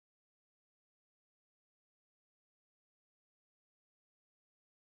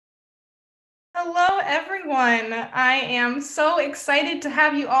Hello, everyone. I am so excited to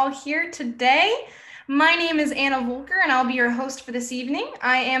have you all here today. My name is Anna Volker, and I'll be your host for this evening.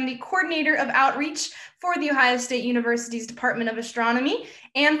 I am the coordinator of outreach for the Ohio State University's Department of Astronomy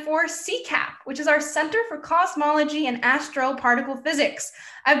and for CCAP, which is our Center for Cosmology and Astroparticle Physics.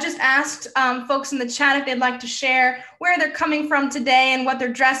 I've just asked folks in the chat if they'd like to share where they're coming from today and what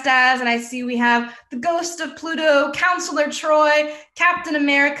they're dressed as. And I see we have the Ghost of Pluto, Counselor Troy, Captain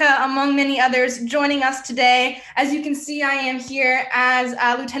America, among many others joining us today. As you can see, I am here as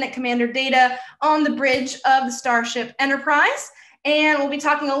Lieutenant Commander Data on the bridge of the Starship Enterprise. And we'll be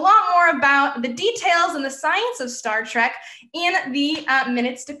talking a lot more about the details and the science of Star Trek in the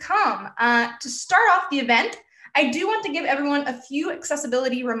minutes to come. To start off the event, I do want to give everyone a few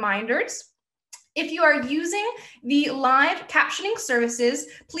accessibility reminders. If you are using the live captioning services,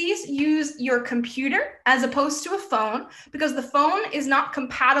 please use your computer as opposed to a phone, because the phone is not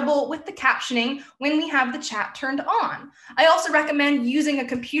compatible with the captioning when we have the chat turned on. I also recommend using a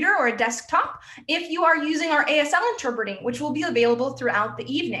computer or a desktop if you are using our ASL interpreting, which will be available throughout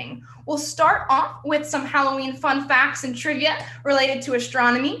the evening. We'll start off with some Halloween fun facts and trivia related to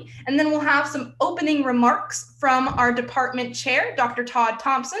astronomy, and then we'll have some opening remarks from our department chair, Dr. Todd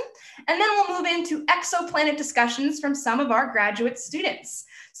Thompson, and then we'll move into exoplanet discussions from some of our graduate students.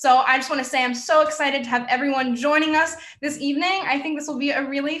 So I just want to say I'm so excited to have everyone joining us this evening. I think this will be a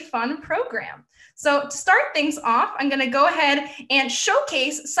really fun program. So to start things off, I'm going to go ahead and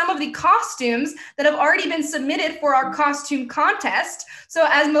showcase some of the costumes that have already been submitted for our costume contest. So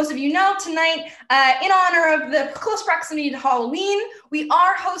as most of you know, tonight, in honor of the close proximity to Halloween, we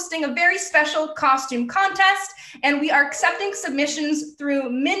are hosting a very special costume contest, and we are accepting submissions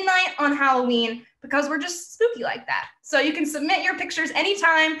through midnight on Halloween because we're just spooky like that. So you can submit your pictures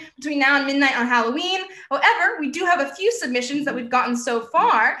anytime between now and midnight on Halloween. However, we do have a few submissions that we've gotten so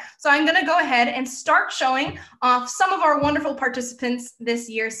far. So I'm going to go ahead and start showing off some of our wonderful participants this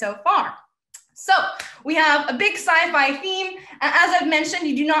year so far. So we have a big sci-fi theme. As I've mentioned,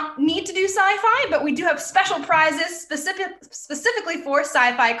 you do not need to do sci-fi, but we do have special prizes specifically for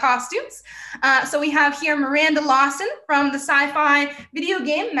sci-fi costumes. So we have here Miranda Lawson from the sci-fi video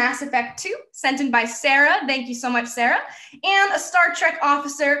game Mass Effect 2, sent in by Sarah. Thank you so much, Sarah. And a Star Trek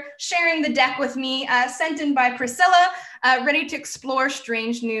officer sharing the deck with me, sent in by Priscilla, ready to explore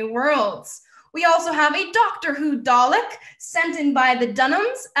strange new worlds. We also have a Doctor Who Dalek sent in by the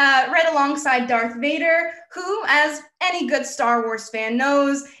Dunhams, right alongside Darth Vader, who, as any good Star Wars fan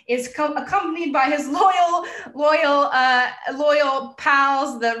knows, is accompanied by his loyal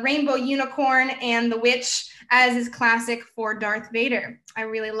pals, the Rainbow Unicorn and the Witch, as is classic for Darth Vader. I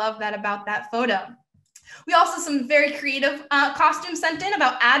really love that about that photo. We also have some very creative costumes sent in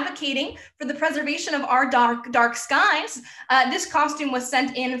about advocating for the preservation of our dark skies. This costume was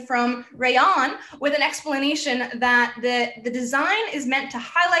sent in from Rayon with an explanation that the design is meant to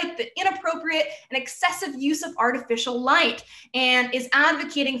highlight the inappropriate and excessive use of artificial light, and is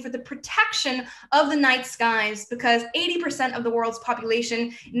advocating for the protection of the night skies, because 80% of the world's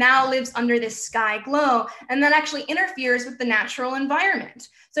population now lives under this sky glow, and that actually interferes with the natural environment.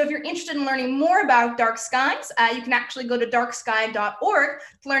 So if you're interested in learning more about dark skies, you can actually go to darksky.org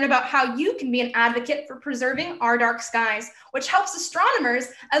to learn about how you can be an advocate for preserving our dark skies, which helps astronomers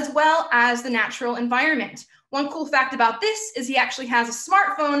as well as the natural environment. One cool fact about this is he actually has a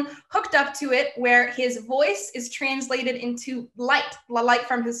smartphone hooked up to it where his voice is translated into light, the light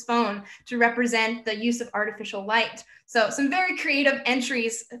from his phone, to represent the use of artificial light. So some very creative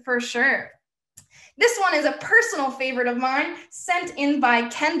entries for sure. This one is a personal favorite of mine, sent in by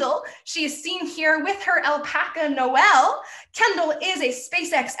Kendall. She is seen here with her alpaca, Noelle. Kendall is a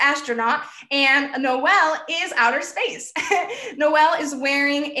SpaceX astronaut, and Noelle is outer space. Noelle is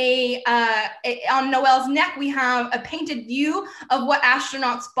wearing on Noelle's neck, we have a painted view of what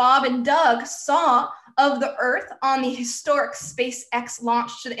astronauts Bob and Doug saw of the Earth on the historic SpaceX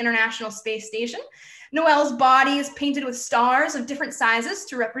launch to the International Space Station. Noelle's body is painted with stars of different sizes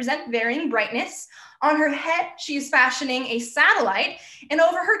to represent varying brightness. On her head, she is fashioning a satellite, and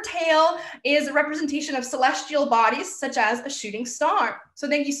over her tail is a representation of celestial bodies, such as a shooting star. So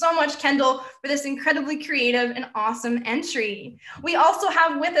thank you so much, Kendall, for this incredibly creative and awesome entry. We also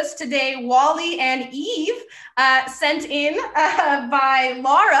have with us today Wally and Eve, sent in by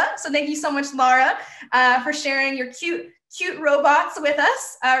Laura. So thank you so much, Laura, for sharing your cute robots with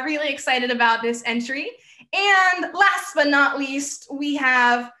us. Really excited about this entry. And last but not least, we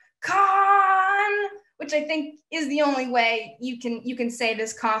have Khan, which I think is the only way you can say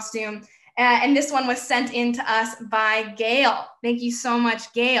this costume. And this one was sent in to us by Gail. Thank you so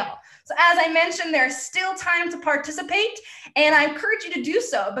much, Gail. So as I mentioned, there's still time to participate, and I encourage you to do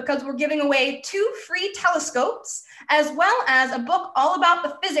so because we're giving away 2 free telescopes, as well as a book all about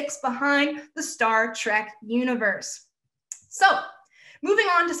the physics behind the Star Trek universe. So moving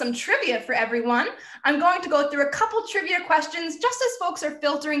on to some trivia for everyone, I'm going to go through a couple trivia questions just as folks are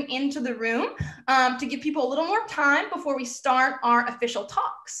filtering into the room to give people a little more time before we start our official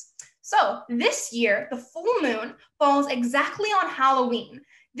talks. So this year, the full moon falls exactly on Halloween.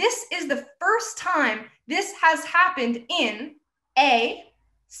 This is the first time this has happened in A,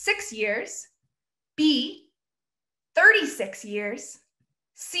 6 years, B, 36 years,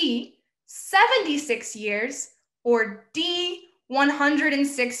 C, 76 years, or D,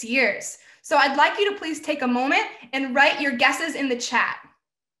 106 years. So I'd like you to please take a moment and write your guesses in the chat.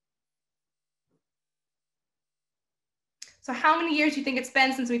 So how many years do you think it's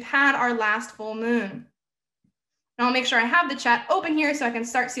been since we've had our last full moon? And I'll make sure I have the chat open here so I can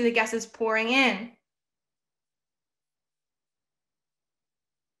start to see the guesses pouring in.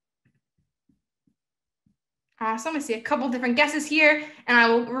 Awesome, I see a couple different guesses here, and I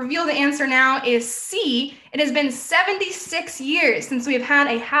will reveal the answer now is C. It has been 76 years since we've had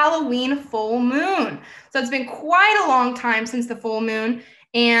a Halloween full moon. So it's been quite a long time since the full moon.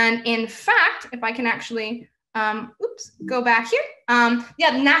 And in fact, if I can actually, go back here.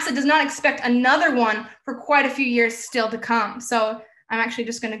 Yeah, NASA does not expect another one for quite a few years still to come. So I'm actually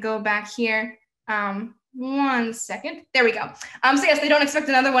just gonna go back here. 1 second, there we go. So yes, they don't expect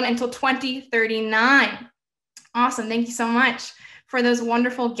another one until 2039. Awesome, thank you so much for those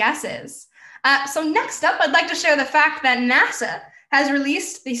wonderful guesses. So next up, I'd like to share the fact that NASA has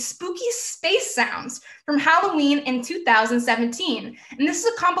released the spooky space sounds from Halloween in 2017. And this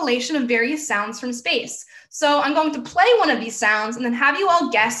is a compilation of various sounds from space. So I'm going to play one of these sounds and then have you all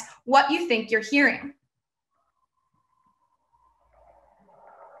guess what you think you're hearing.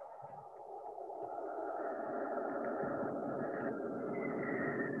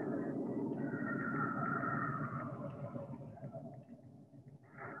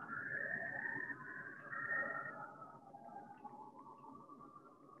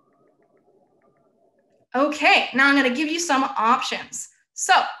 Okay, now I'm going to give you some options.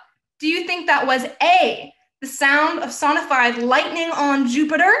 So, do you think that was A, the sound of sonified lightning on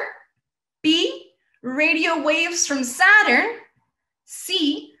Jupiter, B, radio waves from Saturn,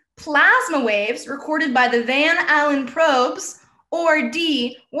 C, plasma waves recorded by the Van Allen probes, or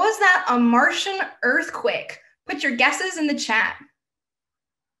D, was that a Martian earthquake? Put your guesses in the chat.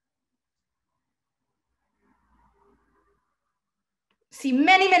 See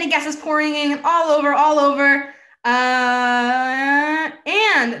many, many guesses pouring in all over. And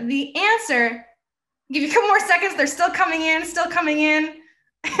the answer, give you a couple more seconds. They're still coming in.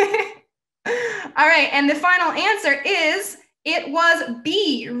 All right, and the final answer is it was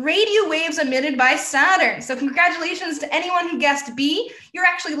B, radio waves emitted by Saturn. So congratulations to anyone who guessed B. You're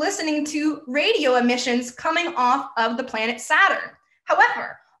actually listening to radio emissions coming off of the planet Saturn.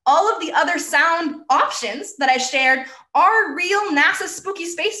 However, all of the other sound options that I shared are real NASA spooky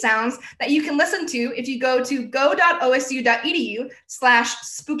space sounds that you can listen to if you go to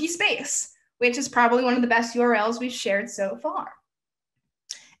go.osu.edu/spookyspace, which is probably one of the best URLs we've shared so far.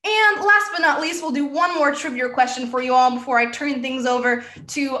 And last but not least, we'll do one more trivia question for you all before I turn things over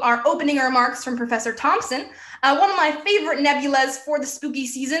to our opening remarks from Professor Thompson. One of my favorite nebulas for the spooky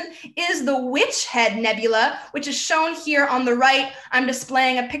season is the Witch Head Nebula, which is shown here on the right. I'm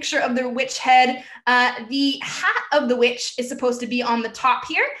displaying a picture of the witch head. The hat of the witch is supposed to be on the top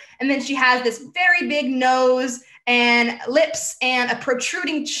here, and then she has this very big nose and lips and a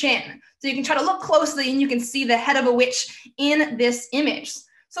protruding chin. So you can try to look closely and you can see the head of a witch in this image.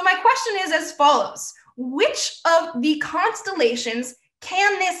 So my question is as follows. Which of the constellations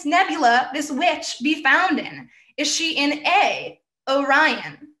can this nebula, this witch, be found in? Is she in A,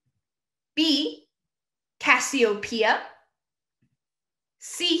 Orion, B, Cassiopeia,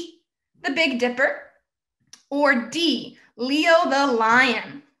 C, the Big Dipper, or D, Leo the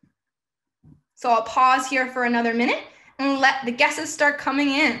Lion? So I'll pause here for another minute and let the guesses start coming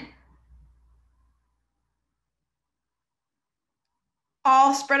in.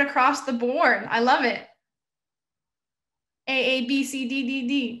 All spread across the board. I love it. A, B, C, D, D,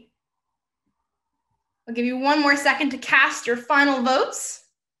 D. I'll give you one more second to cast your final votes.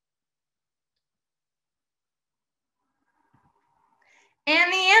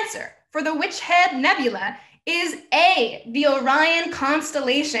 And the answer for the Witch Head Nebula is A, the Orion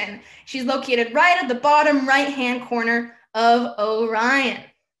constellation. She's located right at the bottom right-hand corner of Orion.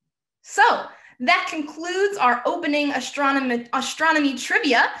 So That concludes our opening astronomy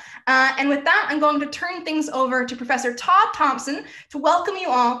trivia. And with that, I'm going to turn things over to Professor Todd Thompson to welcome you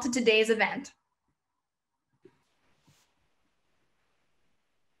all to today's event.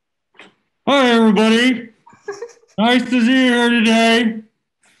 Hi, everybody. Nice to see you here today.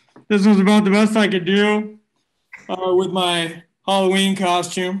 This was about the best I could do with my Halloween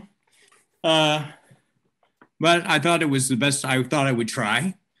costume. But I thought it was the best I thought I would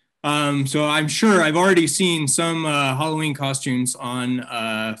try. So I'm sure I've already seen some Halloween costumes on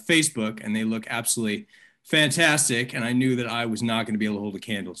Facebook, and they look absolutely fantastic. And I knew that I was not going to be able to hold a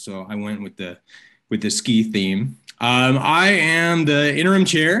candle, so I went with the ski theme. I am the interim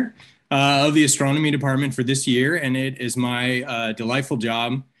chair of the astronomy department for this year, and it is my delightful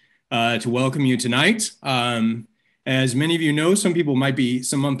job to welcome you tonight. As many of you know, some people might be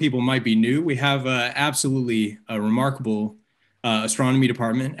new. We have absolutely a remarkable astronomy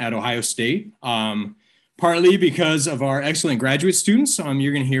department at Ohio State, partly because of our excellent graduate students.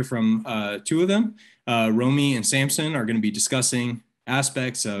 You're going to hear from two of them. Romy and Samson are going to be discussing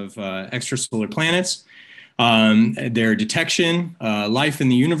aspects of extrasolar planets, their detection, life in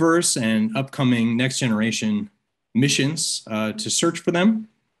the universe, and upcoming next generation missions to search for them.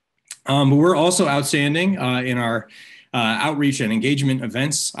 But we're also outstanding in our outreach and engagement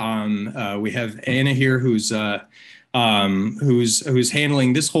events. We have Anna here, who's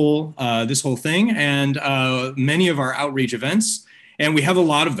handling this whole thing, and many of our outreach events, and we have a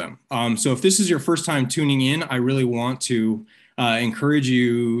lot of them. So if this is your first time tuning in, I really want to encourage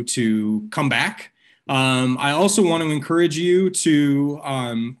you to come back. I also want to encourage you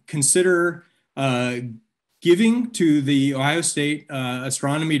to consider giving to the Ohio State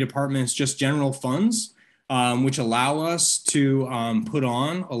Astronomy Department's just general funds, which allow us to put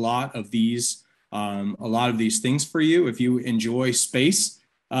on a lot of these things for you. If you enjoy space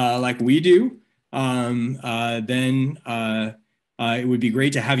like we do, then it would be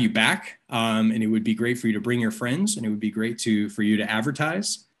great to have you back, and it would be great for you to bring your friends, and it would be great for you to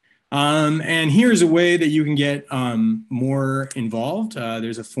advertise. And here's a way that you can get more involved.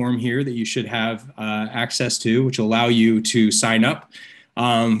 There's a form here that you should have access to, which will allow you to sign up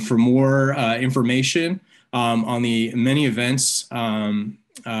for more information on the many events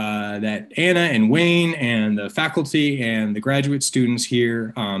that Anna and Wayne and the faculty and the graduate students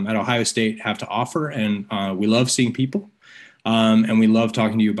here at Ohio State have to offer. And we love seeing people, and we love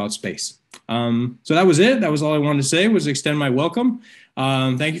talking to you about space. So that was it. That was all I wanted to say, was extend my welcome.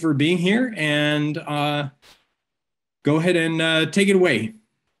 Thank you for being here, and go ahead and take it away.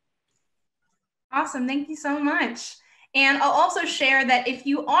 Awesome. Thank you so much. And I'll also share that if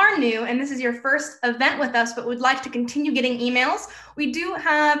you are new and this is your first event with us, but would like to continue getting emails, we do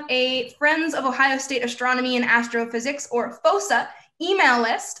have a Friends of Ohio State Astronomy and Astrophysics, or FOSA, email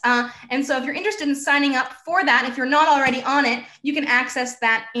list. And so if you're interested in signing up for that, if you're not already on it, you can access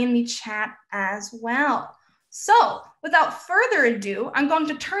that in the chat as well. So without further ado, I'm going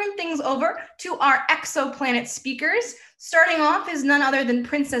to turn things over to our exoplanet speakers. Starting off is none other than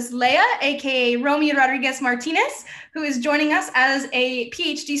Princess Leia, aka Romy Rodriguez Martinez, who is joining us as a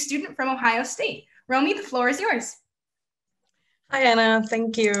PhD student from Ohio State. Romy, the floor is yours. Hi, Anna.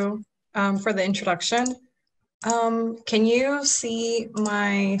 Thank you for the introduction. Can you see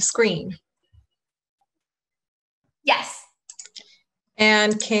my screen? Yes.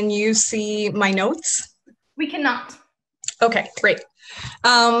 And can you see my notes? We cannot. Okay, great.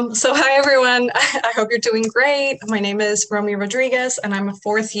 So hi, everyone. I hope you're doing great. My name is Romy Rodriguez, and I'm a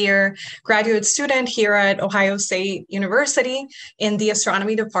fourth year graduate student here at Ohio State University in the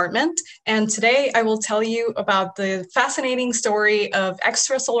astronomy department. And today I will tell you about the fascinating story of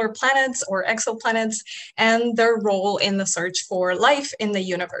extrasolar planets, or exoplanets, and their role in the search for life in the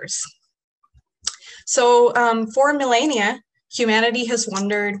universe. So for millennia, humanity has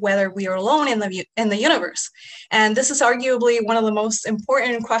wondered whether we are alone in the universe. And this is arguably one of the most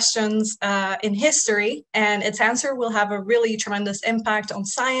important questions in history, and its answer will have a really tremendous impact on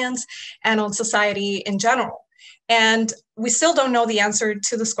science and on society in general. And we still don't know the answer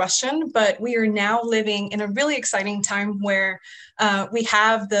to this question, but we are now living in a really exciting time where we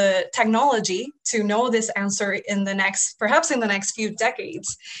have the technology to know this answer perhaps in the next few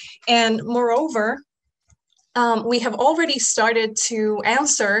decades. And moreover, we have already started to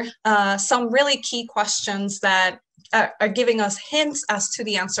answer some really key questions that are giving us hints as to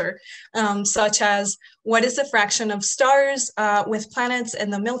the answer, such as what is the fraction of stars with planets in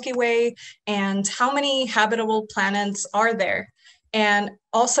the Milky Way, and how many habitable planets are there? And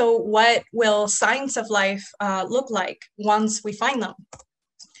also, what will signs of life look like once we find them?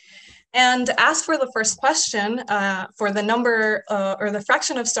 And as for the first question, for the number or the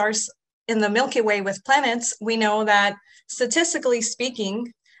fraction of stars in the Milky Way with planets, we know that statistically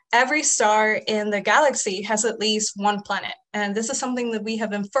speaking, every star in the galaxy has at least one planet. And this is something that we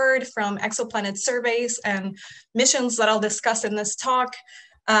have inferred from exoplanet surveys and missions that I'll discuss in this talk.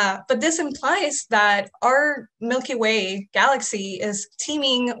 But this implies that our Milky Way galaxy is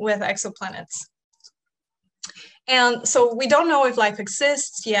teeming with exoplanets. And so we don't know if life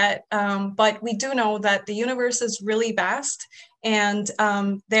exists yet, but we do know that the universe is really vast, and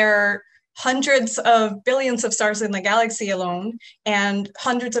there are hundreds of billions of stars in the galaxy alone, and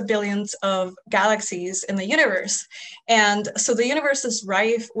hundreds of billions of galaxies in the universe. And so the universe is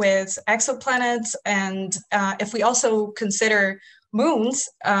rife with exoplanets, and if we also consider moons,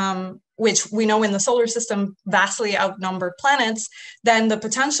 which we know in the solar system vastly outnumber planets, then the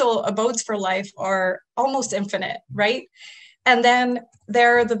potential abodes for life are almost infinite, right? And then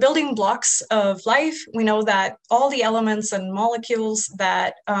there are the building blocks of life. We know that all the elements and molecules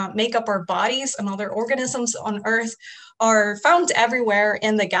that make up our bodies and other organisms on Earth are found everywhere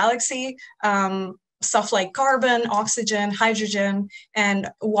in the galaxy. Stuff like carbon, oxygen, hydrogen, and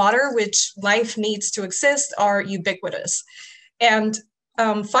water, which life needs to exist, are ubiquitous. And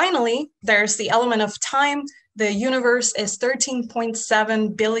finally, there's the element of time. The universe is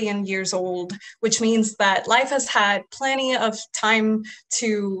 13.7 billion years old, which means that life has had plenty of time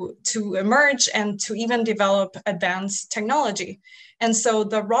to emerge and to even develop advanced technology. And so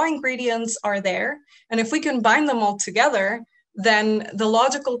the raw ingredients are there. And if we combine them all together, then the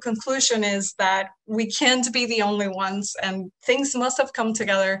logical conclusion is that we can't be the only ones, and things must have come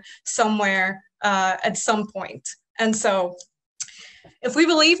together somewhere at some point. And so if we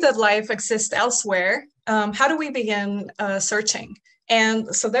believe that life exists elsewhere, how do we begin searching?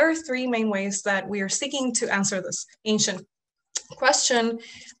 And so there are three main ways that we are seeking to answer this ancient question.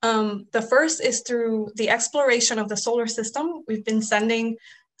 The first is through the exploration of the solar system. We've been sending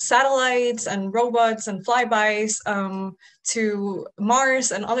satellites and robots and flybys to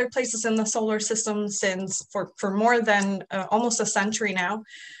Mars and other places in the solar system for more than almost a century now,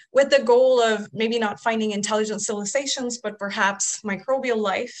 with the goal of maybe not finding intelligent civilizations, but perhaps microbial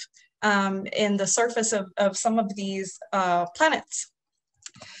life in the surface of some of these planets.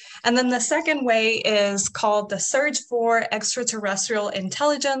 And then the second way is called the Search for Extraterrestrial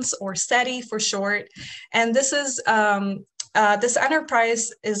Intelligence, or SETI for short. And this is this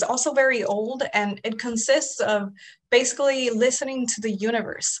enterprise is also very old, and it consists of basically listening to the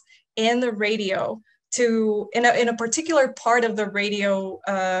universe in the radio in a particular part of the radio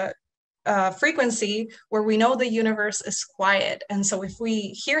frequency where we know the universe is quiet. And so if we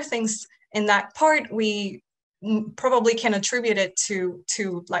hear things in that part, we probably can attribute it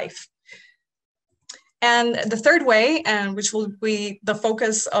to life. And the third way, and which will be the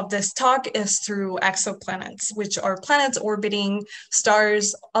focus of this talk, is through exoplanets, which are planets orbiting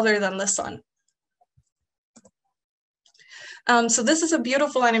stars other than the sun. So this is a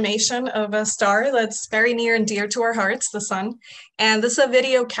beautiful animation of a star that's very near and dear to our hearts, the sun. And this is a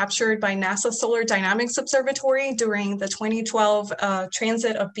video captured by NASA Solar Dynamics Observatory during the 2012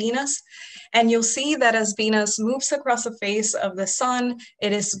 transit of Venus. And you'll see that as Venus moves across the face of the sun,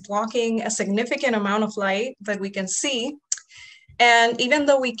 it is blocking a significant amount of light that we can see. And even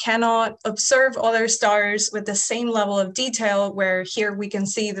though we cannot observe other stars with the same level of detail, where here we can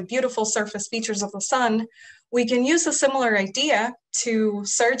see the beautiful surface features of the sun, we can use a similar idea to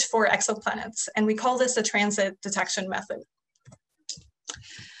search for exoplanets. And we call this the transit detection method.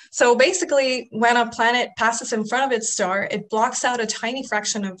 So basically, when a planet passes in front of its star, it blocks out a tiny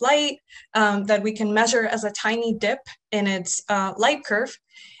fraction of light that we can measure as a tiny dip in its light curve.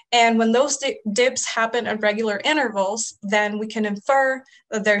 And when those dips happen at regular intervals, then we can infer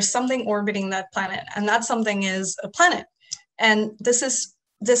that there's something orbiting that planet, and that something is a planet. And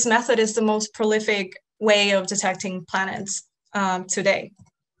this method is the most prolific way of detecting planets today.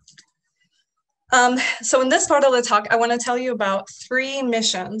 So in this part of the talk, I want to tell you about 3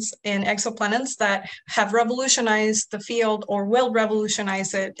 missions in exoplanets that have revolutionized the field or will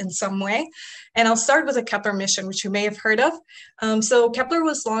revolutionize it in some way. And I'll start with the Kepler mission, which you may have heard of. So Kepler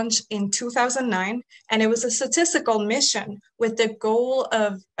was launched in 2009, and it was a statistical mission with the goal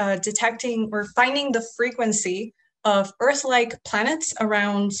of detecting or finding the frequency of Earth-like planets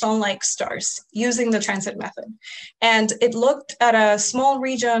around Sun-like stars using the transit method. And it looked at a small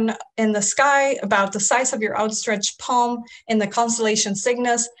region in the sky about the size of your outstretched palm in the constellation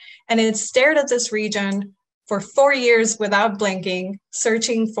Cygnus, and it stared at this region for 4 years without blinking,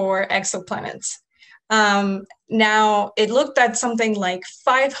 searching for exoplanets. Now, it looked at something like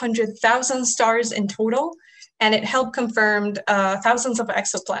 500,000 stars in total, and it helped confirm thousands of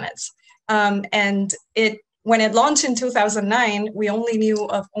exoplanets. And it when it launched in 2009, we only knew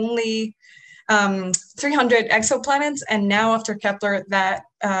of only 300 exoplanets, and now after Kepler,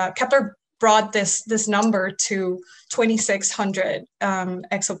 Kepler brought this number to 2,600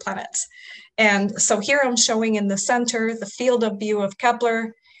 exoplanets. And so here I'm showing in the center the field of view of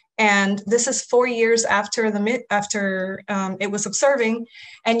Kepler, and this is 4 years after it was observing,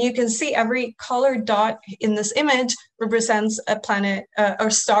 and you can see every colored dot in this image represents a planet or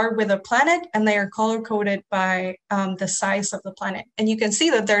star with a planet, and they are color coded by the size of the planet. And you can see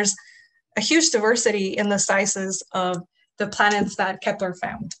that there's a huge diversity in the sizes of the planets that Kepler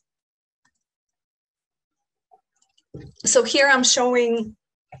found. So here I'm showing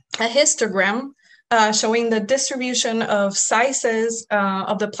a histogram showing the distribution of sizes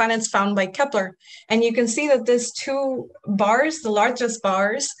of the planets found by Kepler. And you can see that these two bars, the largest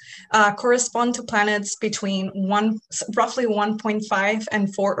bars, correspond to planets between roughly 1.5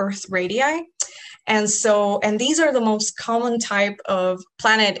 and 4 Earth radii. And these are the most common type of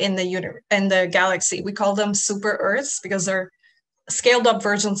planet in the galaxy. We call them super Earths because they're scaled up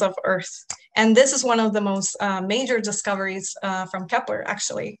versions of Earth. And this is one of the most major discoveries from Kepler,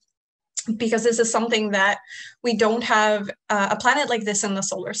 actually, because this is something that we don't have a planet like this in the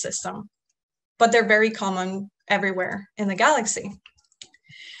solar system, but they're very common everywhere in the galaxy.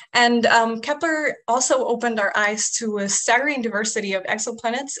 And Kepler also opened our eyes to a staggering diversity of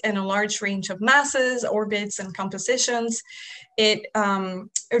exoplanets in a large range of masses, orbits, and compositions. It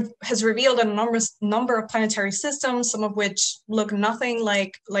has revealed an enormous number of planetary systems, some of which look nothing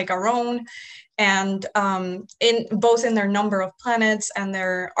like our own, and in both in their number of planets and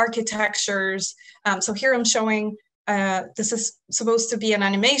their architectures. So here I'm showing, this is supposed to be an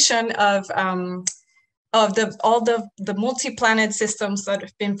animation of all the multi-planet systems that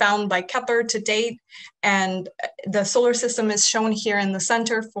have been found by Kepler to date, and the solar system is shown here in the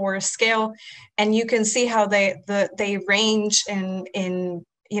center for scale, and you can see how they range in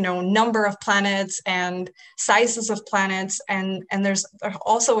number of planets and sizes of planets, and there's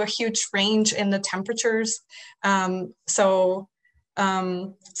also a huge range in the temperatures. So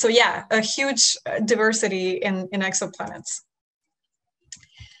yeah, a huge diversity in exoplanets.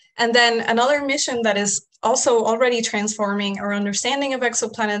 And then another mission that is also already transforming our understanding of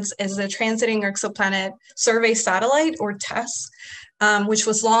exoplanets is the Transiting Exoplanet Survey Satellite, or TESS, which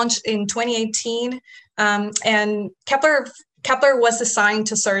was launched in 2018. And Kepler was designed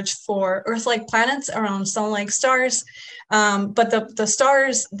to search for Earth-like planets around sun-like stars, but the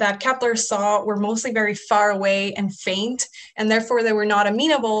stars that Kepler saw were mostly very far away and faint, and therefore they were not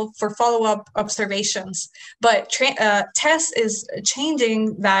amenable for follow-up observations. But TESS is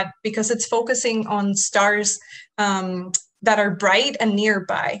changing that because it's focusing on stars that are bright and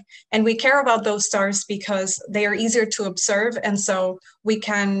nearby. And we care about those stars because they are easier to observe, and so we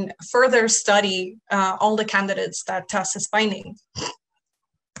can further study all the candidates that TESS is finding.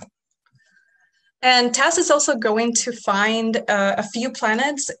 And TESS is also going to find a few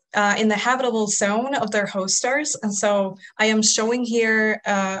planets in the habitable zone of their host stars. And so I am showing here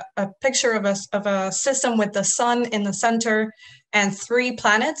a picture of a system with the sun in the center and 3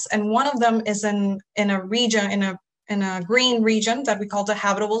 planets, and one of them is in a region, in a green region that we call the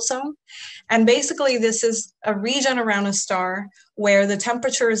habitable zone. And basically this is a region around a star where the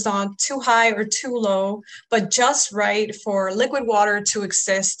temperature is not too high or too low, but just right for liquid water to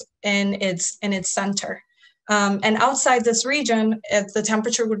exist in its center. And outside this region, if the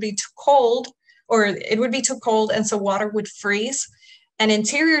temperature would be too cold, and so water would freeze. And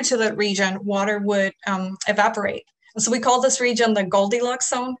interior to that region, water would evaporate. So we call this region the Goldilocks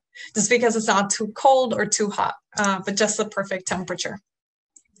zone, just because it's not too cold or too hot, but just the perfect temperature.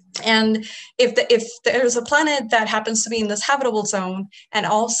 And if there's a planet that happens to be in this habitable zone and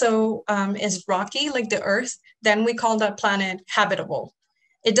also is rocky like the Earth, then we call that planet habitable.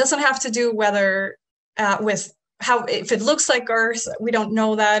 It doesn't have to do whether with how, if it looks like Earth, we don't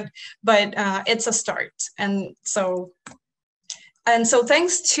know that, but it's a start. And so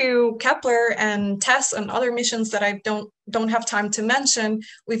thanks to Kepler and TESS and other missions that I don't have time to mention,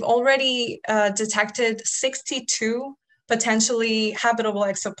 we've already detected 62 potentially habitable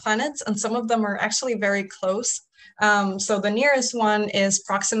exoplanets, and some of them are actually very close. So the nearest one is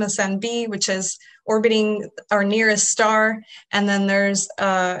Proxima Centauri, which is orbiting our nearest star, and then there's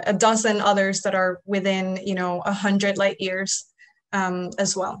a dozen others that are within 100 light years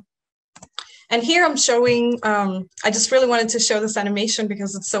as well. And here I'm showing, I just really wanted to show this animation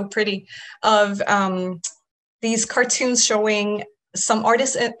because it's so pretty, of these cartoons showing some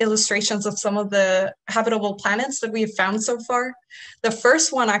artist illustrations of some of the habitable planets that we've found so far. The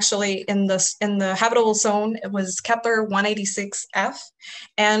first one actually in the habitable zone, it was Kepler 186f,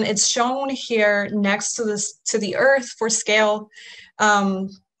 and it's shown here next to the Earth for scale.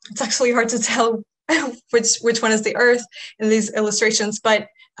 It's actually hard to tell which one is the Earth in these illustrations, but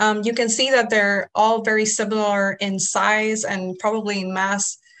you can see that they're all very similar in size and probably in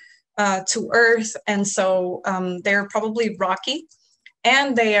mass to Earth, and so they're probably rocky,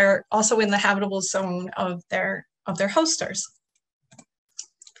 and they are also in the habitable zone of their host stars.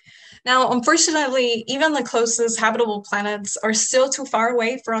 Now, unfortunately, even the closest habitable planets are still too far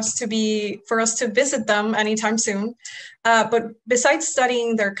away for us to visit them anytime soon. But besides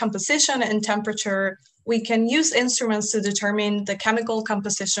studying their composition and temperature, we can use instruments to determine the chemical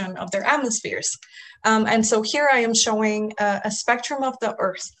composition of their atmospheres. And so here I am showing a spectrum of the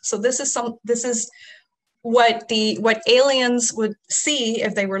Earth. So this is what aliens would see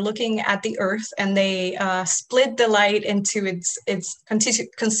if they were looking at the Earth, and they split the light into its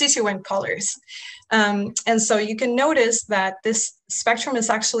constituent colors. And so you can notice that this spectrum is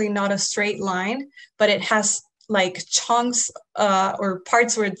actually not a straight line, but it has like chunks or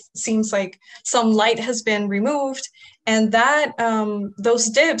parts where it seems like some light has been removed, and that those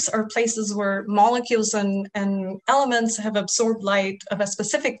dips are places where molecules and elements have absorbed light of a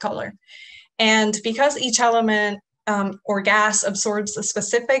specific color. And because each element or gas absorbs a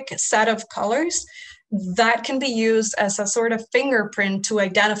specific set of colors, that can be used as a sort of fingerprint to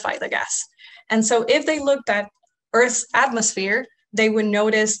identify the gas. And so if they looked at Earth's atmosphere, they would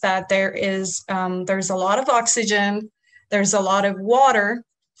notice that there's a lot of oxygen, there's a lot of water,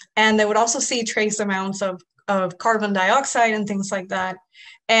 and they would also see trace amounts of carbon dioxide and things like that.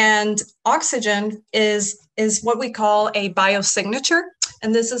 And oxygen is what we call a biosignature.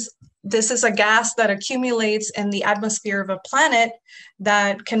 And this is a gas that accumulates in the atmosphere of a planet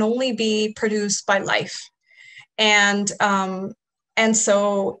that can only be produced by life. And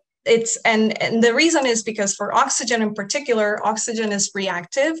so the reason is because for oxygen in particular, oxygen is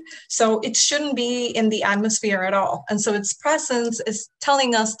reactive, so it shouldn't be in the atmosphere at all. And so its presence is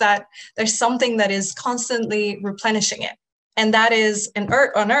telling us that there's something that is constantly replenishing it. And that is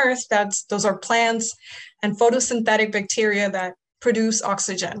on Earth, those are plants and photosynthetic bacteria that produce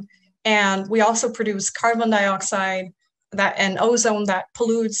oxygen. And we also produce carbon dioxide and ozone that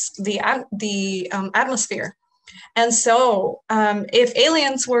pollutes the atmosphere. And so if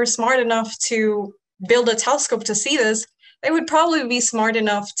aliens were smart enough to build a telescope to see this, they would probably be smart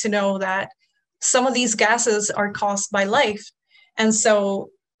enough to know that some of these gases are caused by life. And so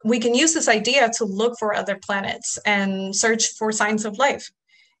we can use this idea to look for other planets and search for signs of life.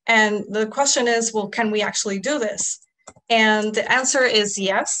 And the question is, well, can we actually do this? And the answer is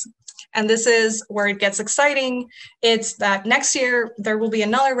yes. And this is where it gets exciting. It's that next year, there will be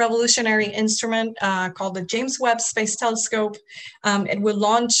another revolutionary instrument called the James Webb Space Telescope. It will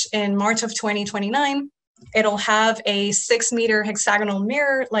launch in March of 2029. It'll have a 6-meter hexagonal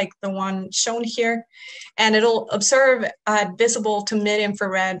mirror like the one shown here, and it'll observe at visible to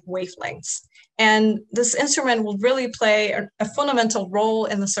mid-infrared wavelengths. And this instrument will really play a fundamental role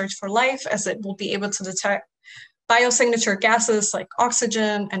in the search for life, as it will be able to detect biosignature gases like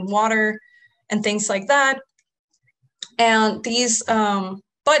oxygen and water and things like that. And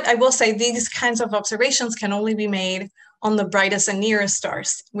but I will say these kinds of observations can only be made on the brightest and nearest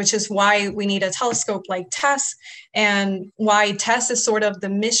stars, which is why we need a telescope like TESS, and why TESS is sort of the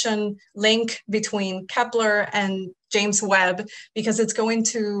mission link between Kepler and James Webb, because it's going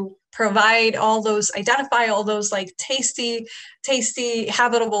to identify all those like tasty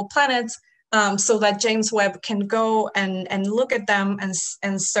habitable planets, so that James Webb can go and look at them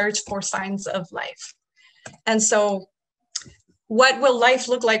and search for signs of life. And so what will life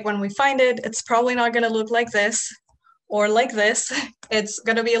look like when we find it? It's probably not going to look like this or like this. It's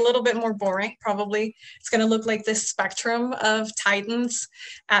going to be a little bit more boring, probably. It's going to look like this spectrum of Titan's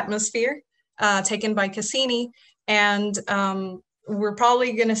atmosphere taken by Cassini. And we're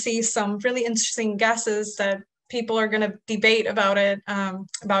probably going to see some really interesting gases that people are going to debate about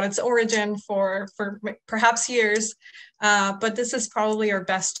its origin for perhaps years. But this is probably our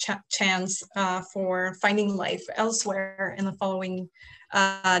best chance for finding life elsewhere in the following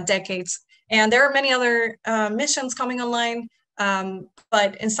decades. And there are many other missions coming online.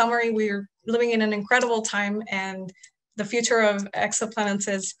 But in summary, we're living in an incredible time, and the future of exoplanets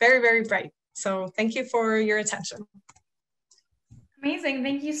is very, very bright. So thank you for your attention. Amazing.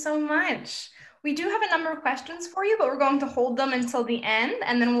 Thank you so much. We do have a number of questions for you, but we're going to hold them until the end,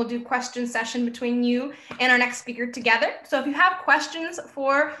 and then we'll do question session between you and our next speaker together. So if you have questions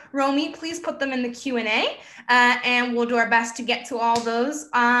for Romy, please put them in the Q&A, and we'll do our best to get to all those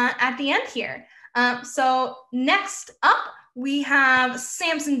at the end here. So next up, we have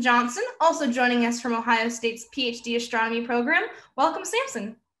Samson Johnson, also joining us from Ohio State's PhD Astronomy program. Welcome,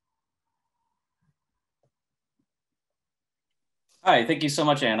 Samson. Hi, thank you so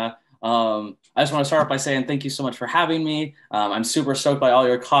much, Anna. I just want to start by saying thank you so much for having me. I'm super stoked by all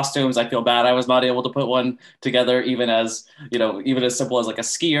your costumes. I feel bad I was not able to put one together, even as simple as like a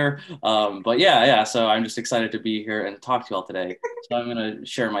skier. But yeah, so I'm just excited to be here and talk to you all today. So I'm going to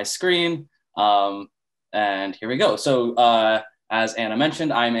share my screen, and here we go. So as Anna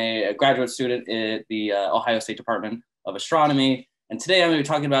mentioned, I'm a graduate student at the Ohio State Department of Astronomy. And today I'm going to be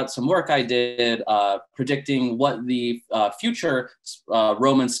talking about some work I did predicting what the future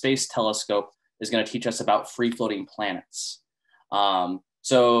Roman space telescope is going to teach us about free-floating planets.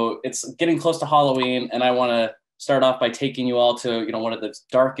 So it's getting close to Halloween, and I want to start off by taking you all to one of the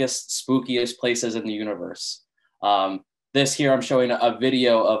darkest, spookiest places in the universe. This here, I'm showing a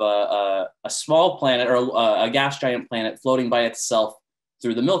video of a small planet, or a gas giant planet floating by itself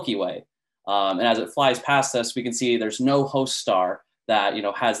through the Milky Way. And as it flies past us, we can see there's no host star that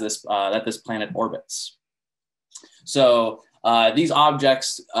has this that this planet orbits. So these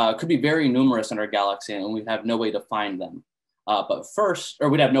objects could be very numerous in our galaxy, and we have no way to find them.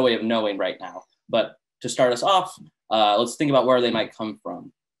 We'd have no way of knowing right now. But to start us off, let's think about where they might come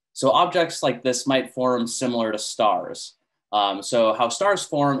from. So objects like this might form similar to stars. So how stars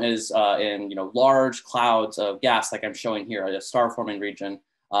form is in large clouds of gas, like I'm showing here, a star-forming region.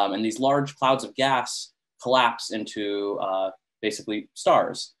 And these large clouds of gas collapse into basically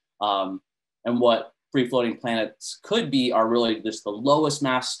stars. And what free-floating planets could be are really just the lowest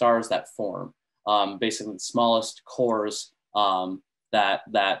mass stars that form, basically the smallest cores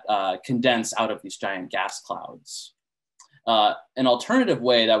that condense out of these giant gas clouds. An alternative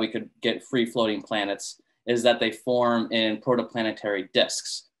way that we could get free-floating planets is that they form in protoplanetary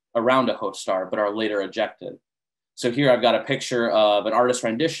disks around a host star, but are later ejected. So here I've got a picture of an artist's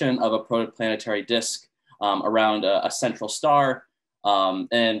rendition of a protoplanetary disk around a central star.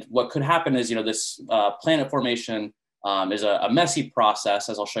 And what could happen is, this planet formation is a messy process,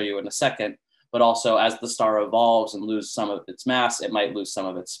 as I'll show you in a second, but also as the star evolves and loses some of its mass, it might lose some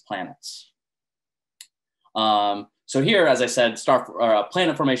of its planets. So here, as I said,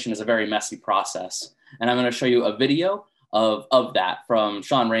 planet formation is a very messy process. And I'm going to show you a video of that from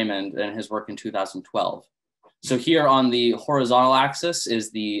Sean Raymond and his work in 2012. So here on the horizontal axis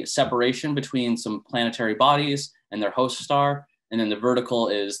is the separation between some planetary bodies and their host star. And then the vertical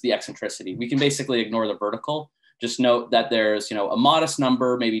is the eccentricity. We can basically ignore the vertical. Just note that there's a modest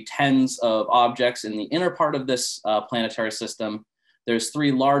number, maybe tens of objects in the inner part of this planetary system. There's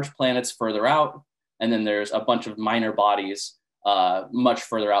 3 large planets further out. And then there's a bunch of minor bodies much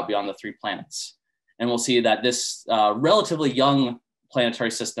further out beyond the 3 planets. And we'll see that this relatively young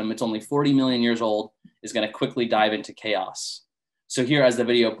planetary system, it's only 40 million years old, is going to quickly dive into chaos. So here, as the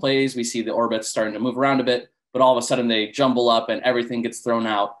video plays, we see the orbits starting to move around a bit, but all of a sudden they jumble up and everything gets thrown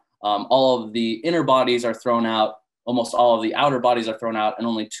out. All of the inner bodies are thrown out, almost all of the outer bodies are thrown out, and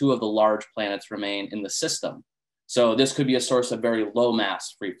only 2 of the large planets remain in the system. So this could be a source of very low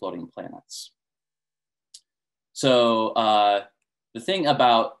mass free-floating planets. So the thing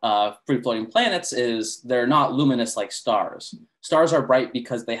about free-floating planets is they're not luminous like stars. Stars are bright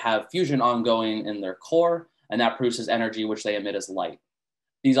because they have fusion ongoing in their core, and that produces energy which they emit as light.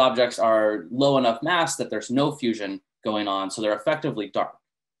 These objects are low enough mass that there's no fusion going on, so they're effectively dark.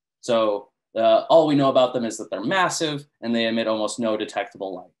 So all we know about them is that they're massive and they emit almost no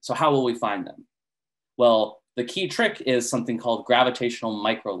detectable light. So how will we find them? Well, the key trick is something called gravitational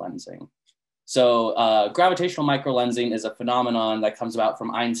microlensing. So gravitational microlensing is a phenomenon that comes about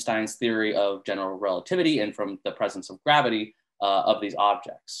from Einstein's theory of general relativity and from the presence of gravity of these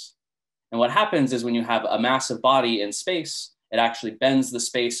objects. And what happens is when you have a massive body in space, it actually bends the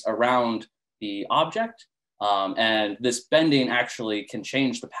space around the object. And this bending actually can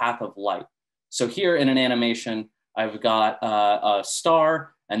change the path of light. So here in an animation, I've got a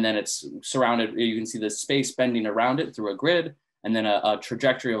star, and then it's surrounded, you can see the space bending around it through a grid, and then a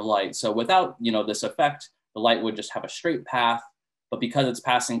trajectory of light. So without this effect, the light would just have a straight path, but because it's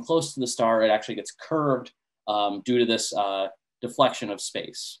passing close to the star, it actually gets curved due to this deflection of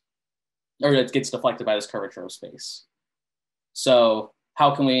space, or it gets deflected by this curvature of space. So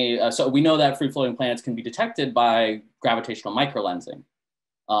how can we, so we know that free-floating planets can be detected by gravitational microlensing.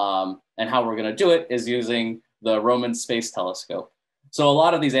 And how we're gonna do it is using the Roman Space Telescope. So a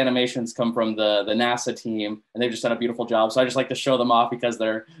lot of these animations come from the NASA team, and they've just done a beautiful job. So I just like to show them off because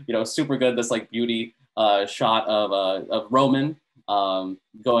they're, you know, super good. This like beauty shot of Roman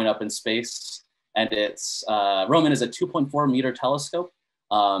going up in space. And it's Roman is a 2.4 meter telescope.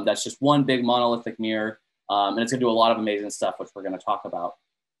 That's just one big monolithic mirror. And it's gonna do a lot of amazing stuff, which we're gonna talk about.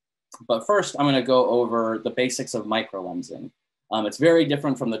 But first, I'm gonna go over the basics of microlensing. It's very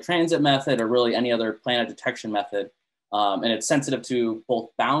different from the transit method or really any other planet detection method. And it's sensitive to both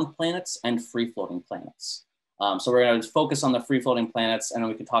bound planets and free-floating planets. So we're gonna focus on the free-floating planets, and then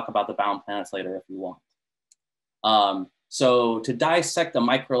we can talk about the bound planets later if you want. So to dissect a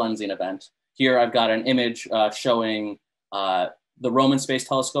microlensing event, here I've got an image showing the Roman Space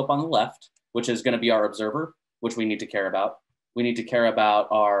Telescope on the left, which is gonna be our observer, which we need to care about. We need to care about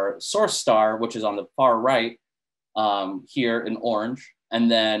our source star, which is on the far right, here in orange. And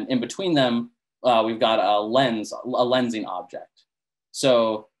then in between them, we've got a lensing object.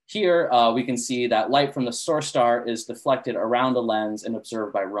 So here we can see that light from the source star is deflected around a lens and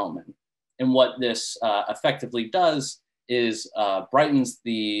observed by Roman. And what this effectively does is brightens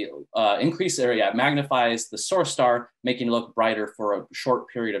the increased area, magnifies the source star, making it look brighter for a short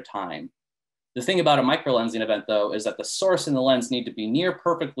period of time. The thing about a microlensing event, though, is that the source and the lens need to be near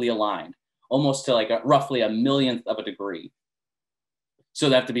perfectly aligned, almost to like roughly a millionth of a degree. So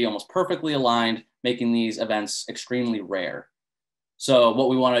they have to be almost perfectly aligned, making these events extremely rare. So what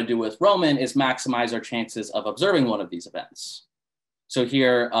we want to do with Roman is maximize our chances of observing one of these events. So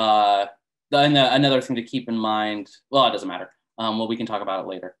here, another thing to keep in mind, well, it doesn't matter. Well, we can talk about it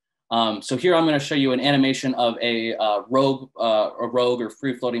later. So here I'm going to show you an animation of a rogue or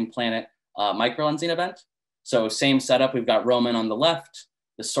free-floating planet microlensing event. So same setup, we've got Roman on the left,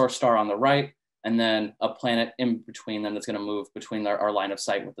 the source star on the right, and then a planet in between them that's going to move between our line of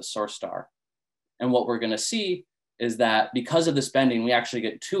sight with the source star. And what we're going to see is that because of this bending, we actually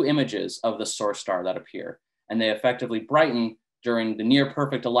get two images of the source star that appear, and they effectively brighten during the near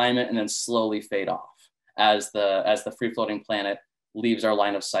perfect alignment and then slowly fade off as the free-floating planet leaves our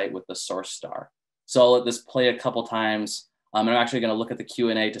line of sight with the source star. So I'll let this play a couple times. And I'm actually going to look at the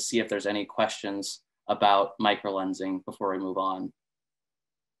Q&A to see if there's any questions about microlensing before we move on.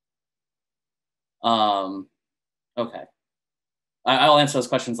 Okay. I'll answer those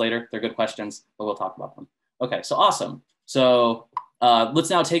questions later. They're good questions, but we'll talk about them. Okay, so awesome. So let's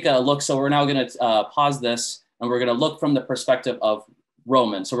now take a look. So we're now going to pause this, and we're going to look from the perspective of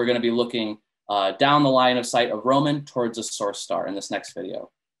Roman. So we're going to be looking down the line of sight of Roman towards a source star in this next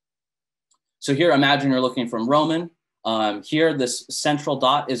video. So here, imagine you're looking from Roman. Here, this central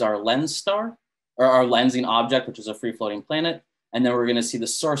dot is our lens star, or our lensing object, which is a free-floating planet. And then we're going to see the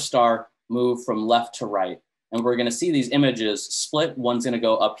source star move from left to right. And we're going to see these images split. One's going to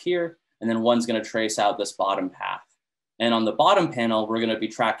go up here, and then one's going to trace out this bottom path. And on the bottom panel, we're going to be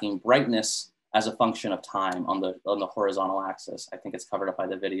tracking brightness as a function of time on the horizontal axis. I think it's covered up by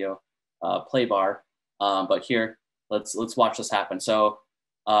the video play bar. But here, let's watch this happen. So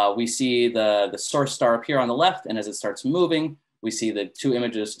we see the source star appear on the left, and as it starts moving, we see the two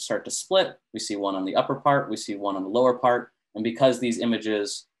images start to split. We see one on the upper part, we see one on the lower part. And because these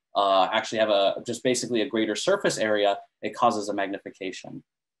images actually have just basically a greater surface area, it causes a magnification.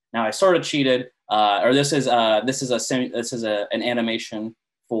 Now I sort of cheated, or this is an animation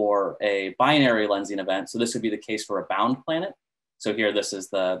for a binary lensing event. So this would be the case for a bound planet. So here, this is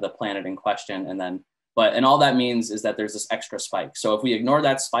the planet in question, and all that means is that there's this extra spike. So if we ignore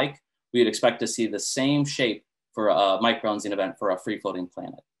that spike, we would expect to see the same shape for a microlensing event for a free-floating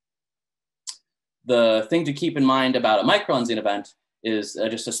planet. The thing to keep in mind about a microlensing event is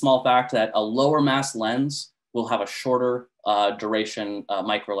just a small fact that a lower mass lens will have a shorter duration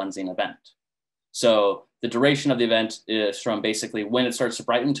microlensing event. So the duration of the event is from basically when it starts to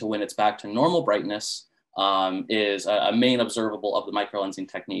brighten to when it's back to normal brightness is a main observable of the microlensing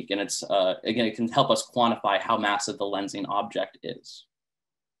technique. And it's, again, it can help us quantify how massive the lensing object is.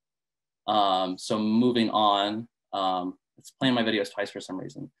 So moving on, it's playing my videos twice for some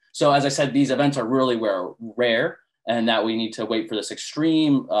reason. So as I said, these events are really rare, and that we need to wait for this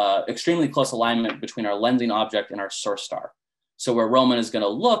extremely close alignment between our lensing object and our source star. So where Roman is going to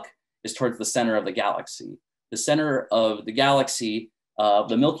look is towards the center of the galaxy. The center of the galaxy,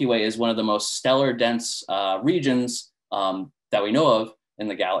 the Milky Way, is one of the most stellar dense regions that we know of in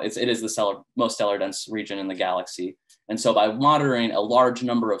the galaxy. It is the most stellar dense region in the galaxy. And so by monitoring a large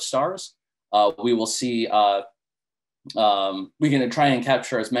number of stars, we will see, we can try and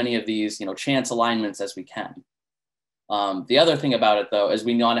capture as many of these chance alignments as we can. The other thing about it, though, is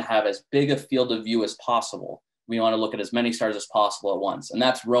we want to have as big a field of view as possible. We want to look at as many stars as possible at once, and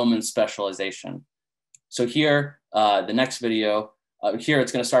that's Roman specialization. So here, the next video, here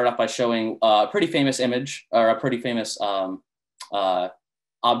it's going to start off by showing a pretty famous image, or a pretty famous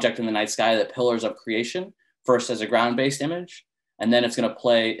object in the night sky, the pillars of creation, first as a ground-based image, and then it's going to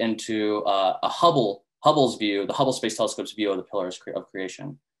play into Hubble's view, the Hubble Space Telescope's view of the pillars of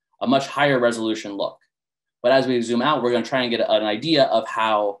creation, a much higher resolution look. But as we zoom out, we're going to try and get an idea of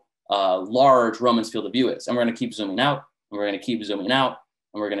how large Roman's field of view is. And we're going to keep zooming out, and we're going to keep zooming out,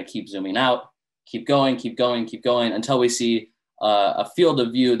 and we're going to keep zooming out, keep going, keep going, keep going, until we see a field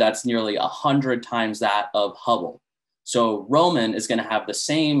of view that's nearly 100 times that of Hubble. So Roman is going to have the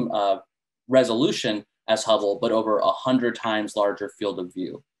same resolution as Hubble, but over 100 times larger field of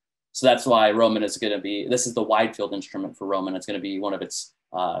view. So that's why Roman is going to be, this is the wide field instrument for Roman. It's going to be one of its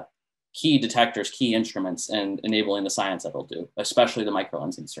key detectors, key instruments in enabling the science that it'll do, especially the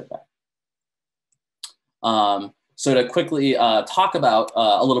microlensing survey. So to quickly talk about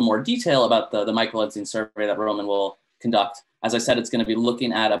a little more detail about the microlensing survey that Roman will conduct, as I said, it's going to be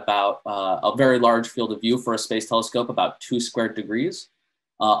looking at about a very large field of view for a space telescope, about 2 squared degrees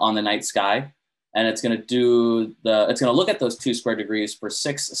on the night sky. And it's going to look at those 2 squared degrees for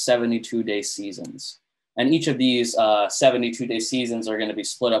 6 72-day seasons. And each of these 72-day seasons are going to be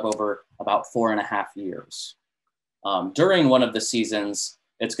split up over about 4.5 years. During one of the seasons,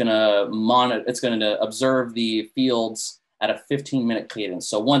 it's going to observe the fields at a 15-minute cadence.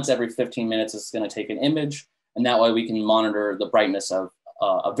 So once every 15 minutes, it's going to take an image, and that way we can monitor the brightness of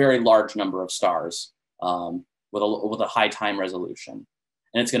a very large number of stars with a high time resolution.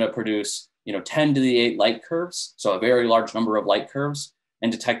 And it's going to produce 10 to the 8 light curves, so a very large number of light curves,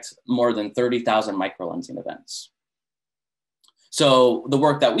 and detect more than 30,000 microlensing events. So the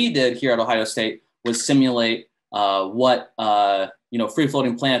work that we did here at Ohio State was simulate what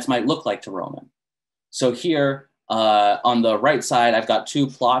free-floating planets might look like to Roman. So here on the right side, I've got 2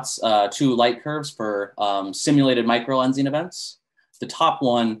 plots, 2 light curves for simulated microlensing events. The top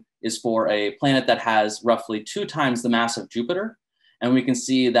one is for a planet that has roughly 2 times the mass of Jupiter. And we can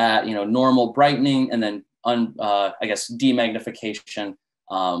see that, normal brightening and then, demagnification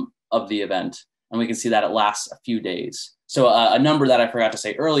of the event. And we can see that it lasts a few days. So a number that I forgot to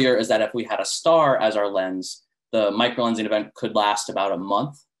say earlier is that if we had a star as our lens, the microlensing event could last about a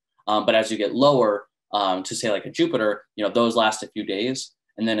month. But as you get lower to say like a Jupiter, those last a few days.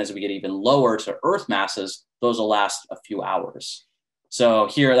 And then as we get even lower to Earth masses, those will last a few hours. So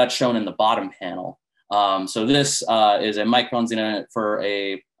here that's shown in the bottom panel. So this is a microlensing event for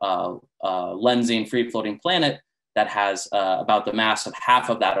a lensing free-floating planet that has about the mass of half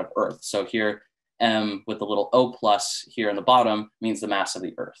of that of Earth. So here, M with the little O plus here in the bottom means the mass of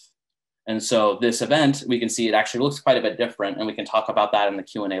the Earth. And so this event, we can see it actually looks quite a bit different, and we can talk about that in the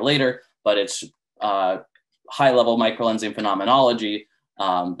Q&A later, but it's high-level microlensing phenomenology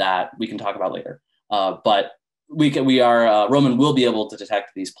that we can talk about later. But Roman will be able to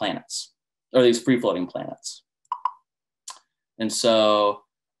detect these planets, or these free-floating planets. And so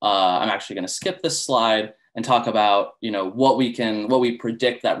I'm actually going to skip this slide and talk about what we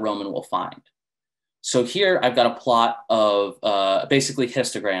predict that Roman will find. So here I've got a plot of basically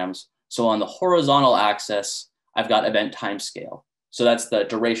histograms. So on the horizontal axis, I've got event timescale. So that's the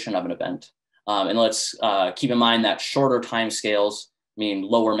duration of an event. And let's keep in mind that shorter timescales mean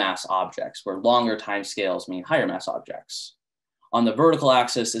lower mass objects, where longer timescales mean higher mass objects. On the vertical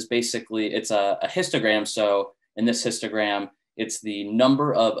axis is basically, it's a histogram. So in this histogram, it's the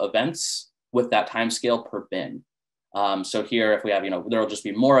number of events with that timescale per bin. So here, if we have, there'll just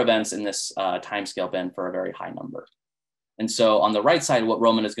be more events in this timescale bin for a very high number. And so on the right side, what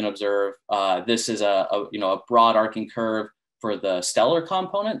Roman is going to observe, this is a broad arcing curve for the stellar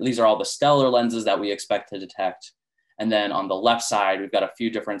component. These are all the stellar lenses that we expect to detect. And then on the left side, we've got a few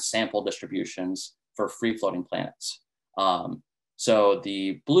different sample distributions for free-floating planets. So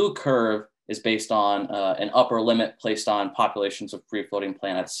the blue curve is based on an upper limit placed on populations of free-floating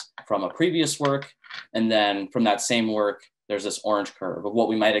planets from a previous work. And then from that same work, there's this orange curve of what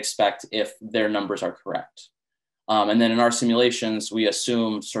we might expect if their numbers are correct. And then in our simulations, we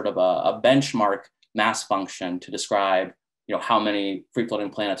assume sort of a benchmark mass function to describe how many free-floating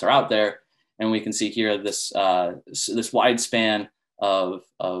planets are out there. And we can see here this wide span of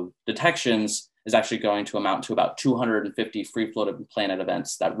detections is actually going to amount to about 250 free-floating planet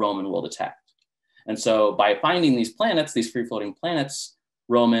events that Roman will detect. And so by finding these planets, these free-floating planets,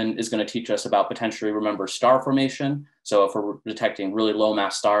 Roman is going to teach us about potentially, remember, star formation. So if we're detecting really low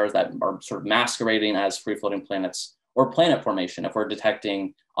mass stars that are sort of masquerading as free-floating planets, or planet formation, if we're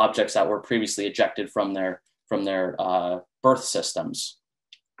detecting objects that were previously ejected from their birth systems.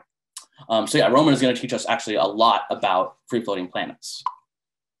 So yeah, Roman is going to teach us actually a lot about free-floating planets.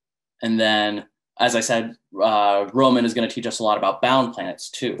 And then as I said, Roman is going to teach us a lot about bound planets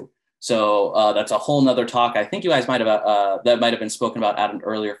too. So that's a whole nother talk. I think you guys might have, that might have been spoken about at an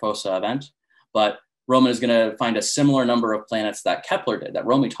earlier FOSA event, but Roman is going to find a similar number of planets that Kepler did, that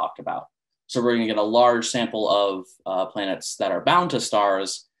Romy talked about. So we're going to get a large sample of planets that are bound to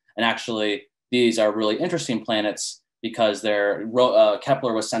stars. And actually, these are really interesting planets because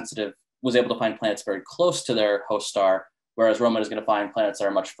Kepler was able to find planets very close to their host star, whereas Roman is going to find planets that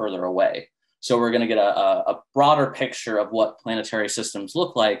are much further away. So we're going to get a broader picture of what planetary systems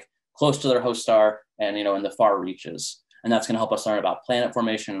look like close to their host star and, in the far reaches. And that's going to help us learn about planet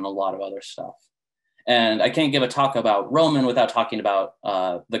formation and a lot of other stuff. And I can't give a talk about Roman without talking about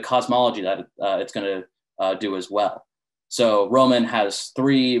the cosmology that it's going to do as well. So Roman has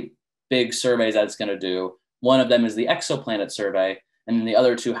 3 big surveys that it's going to do. One of them is the exoplanet survey, and then the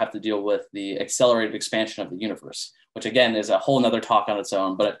other 2 have to deal with the accelerated expansion of the universe, which again is a whole nother talk on its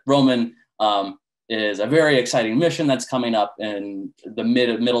own. But Roman is a very exciting mission that's coming up in the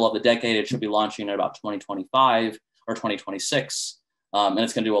middle of the decade. It should be launching in about 2025 or 2026, and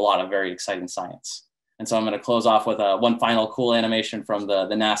it's going to do a lot of very exciting science. And so I'm going to close off with one final cool animation from the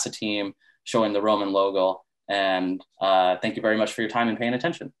NASA team showing the Roman logo. And thank you very much for your time and paying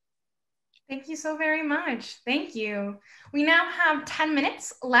attention. Thank you so very much. Thank you. We now have 10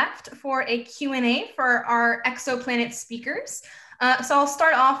 minutes left for a Q&A for our exoplanet speakers. So I'll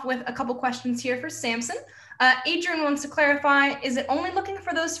start off with a couple questions here for Samson. Adrian wants to clarify, is it only looking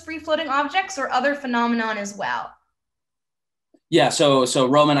for those free-floating objects or other phenomenon as well? Yeah, so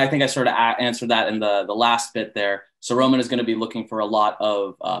Roman, I think I sort of answered that in the last bit there. So Roman is going to be looking for a lot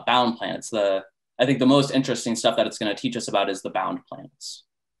of bound planets. I think the most interesting stuff that it's going to teach us about is the bound planets.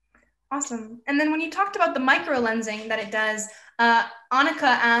 Awesome. And then when you talked about the microlensing that it does, Annika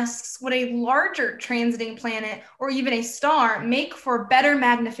asks, would a larger transiting planet or even a star make for better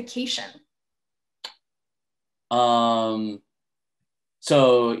magnification?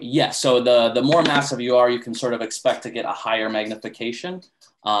 So yes, so the more massive you are, you can sort of expect to get a higher magnification.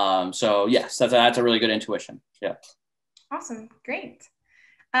 So yes, that's a really good intuition. Yeah. Awesome, great.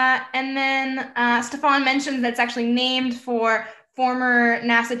 And then Stefan mentioned that it's actually named for former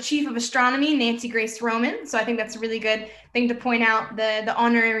NASA Chief of Astronomy, Nancy Grace Roman. So I think that's a really good thing to point out, the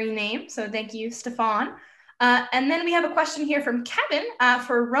honorary name. So thank you, Stefan. And then we have a question here from Kevin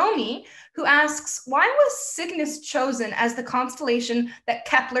for Romy, who asks, why was Cygnus chosen as the constellation that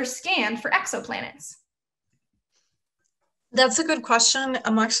Kepler scanned for exoplanets? That's a good question.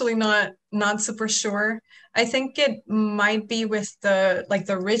 I'm actually not super sure. I think it might be with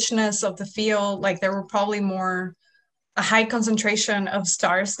the richness of the field. Like there were probably a high concentration of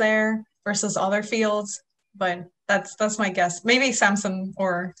stars there versus other fields, but that's my guess. Maybe Samson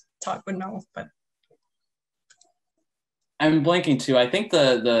or Todd would know, but I'm blanking too. I think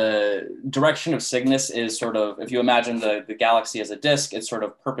the direction of Cygnus is sort of, if you imagine the galaxy as a disk, it's sort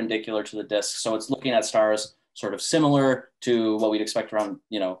of perpendicular to the disk. So it's looking at stars sort of similar to what we'd expect around,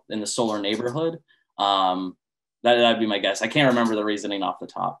 in the solar neighborhood. That'd be my guess. I can't remember the reasoning off the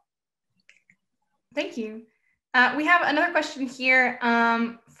top. Thank you. We have another question here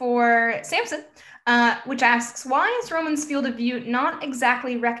for Samson, which asks, why is Roman's field of view not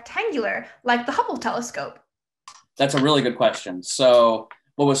exactly rectangular like the Hubble telescope? That's a really good question. So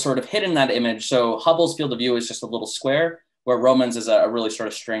what was sort of hidden in that image, so Hubble's field of view is just a little square, where Roman's is a really sort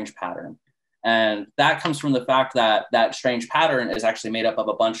of strange pattern. And that comes from the fact that that strange pattern is actually made up of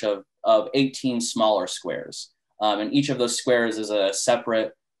a bunch of 18 smaller squares. And each of those squares is a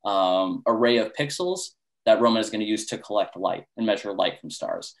separate array of pixels that Roman is going to use to collect light and measure light from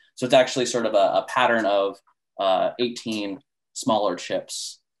stars. So it's actually sort of a pattern of 18 smaller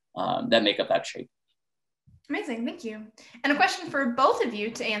chips that make up that shape. Amazing, thank you. And a question for both of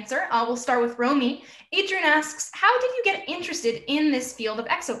you to answer. We'll start with Romy. Adrian asks, how did you get interested in this field of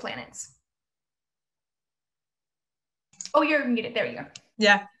exoplanets? Oh, you're muted, there you go.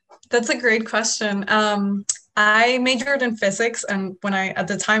 Yeah, that's a great question. I majored in physics, and at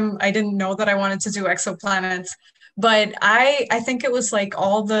the time, I didn't know that I wanted to do exoplanets, but I think it was like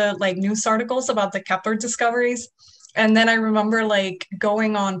all the news articles about the Kepler discoveries. And then I remember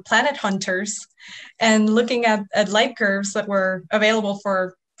going on Planet Hunters and looking at light curves that were available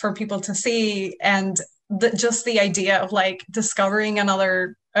for people to see, and just the idea of discovering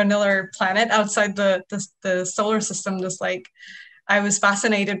another planet outside the solar system, just I was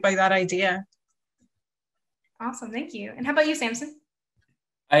fascinated by that idea. Awesome, thank you. And how about you, Samson?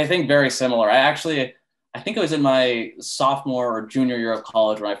 I think very similar. I think it was in my sophomore or junior year of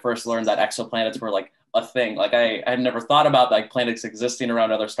college when I first learned that exoplanets were a thing. I had never thought about planets existing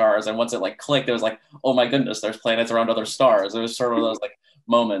around other stars, and once it clicked, it was oh my goodness, there's planets around other stars. It was sort of those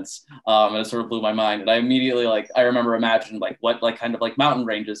moments. And it sort of blew my mind. And I immediately, I remember imagining what kind of mountain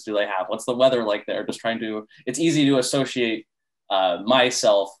ranges do they have? What's the weather like there? Just trying to, it's easy to associate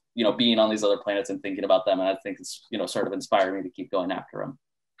myself, being on these other planets and thinking about them. And I think it's, sort of inspired me to keep going after them.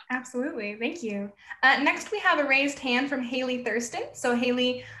 Absolutely. Thank you. Next, we have a raised hand from Haley Thurston. So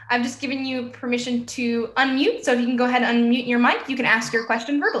Haley, I've just given you permission to unmute. So if you can go ahead and unmute your mic, you can ask your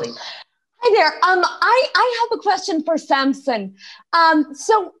question verbally. Hi there. I have a question for Samson.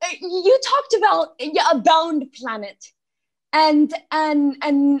 So you talked about a bound planet and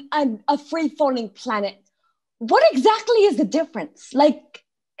a free-falling planet. What exactly is the difference? Like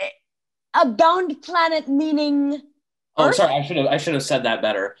a bound planet meaning? Oh, Earth? sorry, I should have said that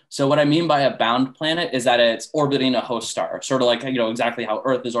better. So what I mean by a bound planet is that it's orbiting a host star, sort of like, exactly how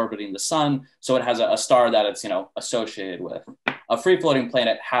Earth is orbiting the sun. So it has a star that it's, associated with. A free-floating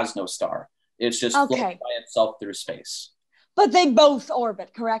planet has no star. It's just floating by itself through space. But they both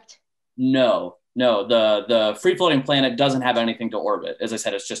orbit, correct? No. The free-floating planet doesn't have anything to orbit. As I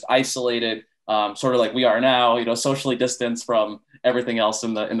said, it's just isolated, sort of like we are now, socially distanced from everything else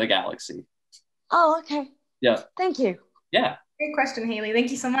in the galaxy. Oh, okay. Yeah. Thank you. Yeah. Great question, Haley. Thank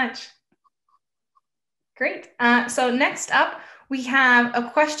you so much. Great. So next up, we have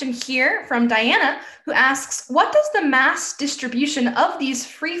a question here from Diana, who asks, what does the mass distribution of these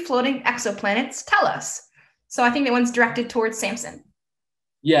free-floating exoplanets tell us? So I think that one's directed towards Samson.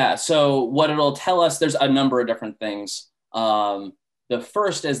 Yeah, so what it'll tell us, there's a number of different things. The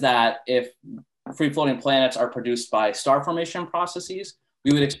first is that if free-floating planets are produced by star formation processes,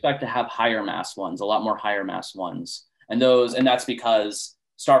 we would expect to have higher mass ones, a lot more higher mass ones. And that's because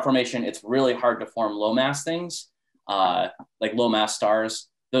star formation, it's really hard to form low mass things. Like low mass stars,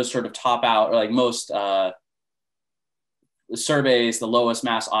 those sort of top out, or like most surveys, the lowest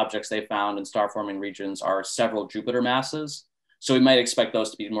mass objects they found in star forming regions are several Jupiter masses. So we might expect those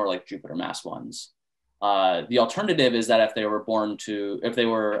to be more like Jupiter mass ones. The alternative is that if they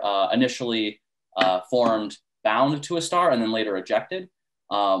were initially formed bound to a star and then later ejected,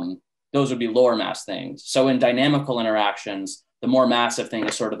 those would be lower mass things. So in dynamical interactions, the more massive thing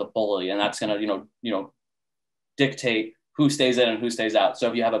is sort of the bully, and that's going to, dictate who stays in and who stays out. So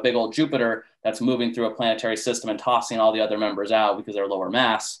if you have a big old Jupiter that's moving through a planetary system and tossing all the other members out because they're lower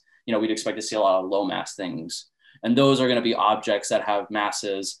mass, we'd expect to see a lot of low mass things. And those are going to be objects that have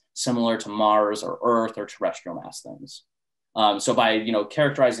masses similar to Mars or Earth or terrestrial mass things. So by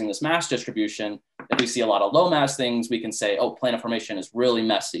characterizing this mass distribution, if we see a lot of low mass things, we can say, oh, planet formation is really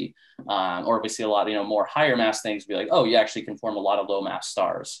messy. Or if we see a lot of more higher mass things, be like, oh, you actually can form a lot of low mass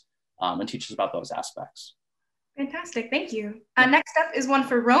stars, and teach us about those aspects. Fantastic, thank you. Next up is one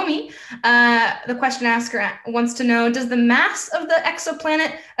for Romy. The question asker wants to know, does the mass of the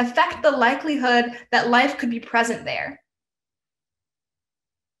exoplanet affect the likelihood that life could be present there?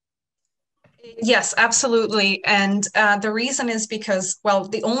 Yes, absolutely. And the reason is because, well,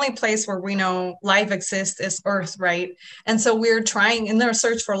 the only place where we know life exists is Earth, right? And so we're trying, in our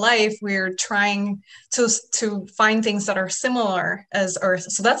search for life, we're trying to find things that are similar as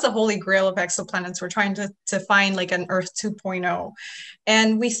Earth. So that's the holy grail of exoplanets. We're trying to find like an Earth 2.0.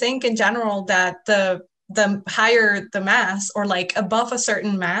 And we think in general that the higher the mass, or like above a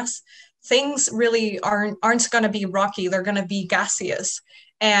certain mass, things really aren't going to be rocky. They're going to be gaseous.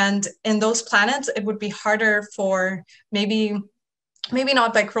 And in those planets, it would be harder for maybe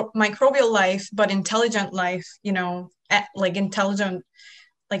not microbial life, but intelligent life, like intelligent,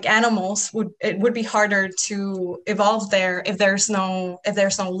 like animals it would be harder to evolve there if there's no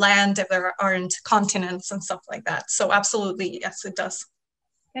land, if there aren't continents and stuff like that. So absolutely, yes, it does.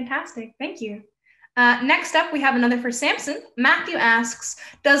 Fantastic, thank you. Next up, we have another for Samson. Matthew asks,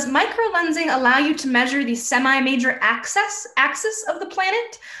 does microlensing allow you to measure the semi-major axis of the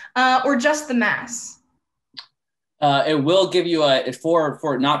planet, or just the mass? It will give you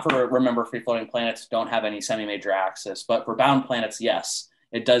remember, free-floating planets don't have any semi-major axis, but for bound planets, yes,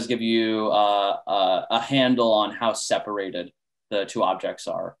 it does give you a handle on how separated the two objects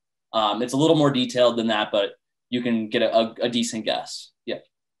are. It's a little more detailed than that, but you can get a decent guess. Yeah.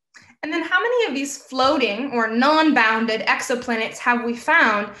 And then how many of these floating or non-bounded exoplanets have we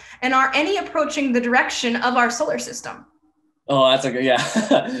found, and are any approaching the direction of our solar system? Oh, that's a good,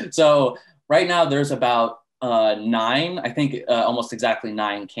 yeah. So right now there's about 9, I think almost exactly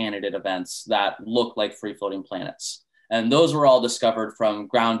 9 candidate events that look like free-floating planets. And those were all discovered from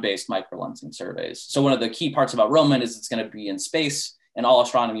ground-based microlensing surveys. So one of the key parts about Roman is it's going to be in space, and all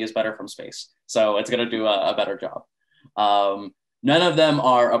astronomy is better from space. So it's going to do a better job. None of them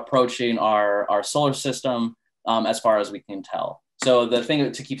are approaching our solar system as far as we can tell. So the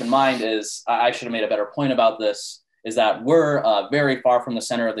thing to keep in mind is, I should have made a better point about this, is that we're very far from the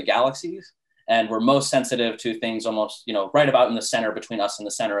center of the galaxies, and we're most sensitive to things almost, right about in the center between us and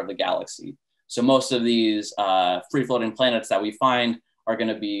the center of the galaxy. So most of these free-floating planets that we find are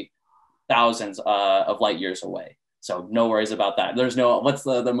going to be thousands of light years away. So no worries about that. There's no, what's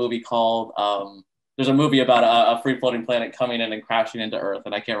the movie called? There's a movie about a free-floating planet coming in and crashing into Earth,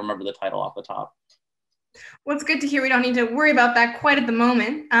 and I can't remember the title off the top. Well, it's good to hear we don't need to worry about that quite at the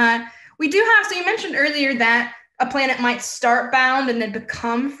moment. We do have, so you mentioned earlier that a planet might start bound and then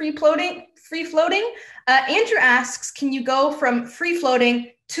become free-floating. Andrew asks, can you go from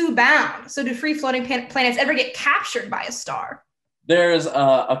free-floating to bound? So do free-floating planets ever get captured by a star? There's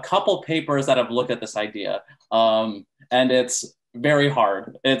a couple papers that have looked at this idea, and it's very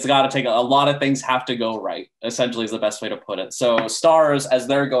hard. It's got to take a lot of things have to go right, essentially is the best way to put it. So stars, as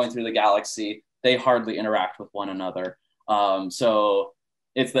they're going through the galaxy, they hardly interact with one another. So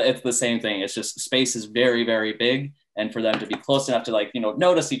it's the same thing. It's just space is very, very big. And for them to be close enough to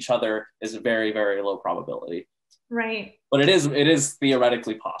notice each other is a very, very low probability. Right. But it is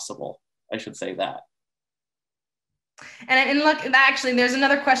theoretically possible. I should say that. And look, actually, there's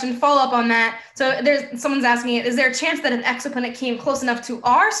another question follow up on that. So someone's asking it, is there a chance that an exoplanet came close enough to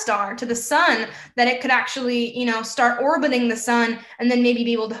our star, to the sun, that it could actually, start orbiting the sun and then maybe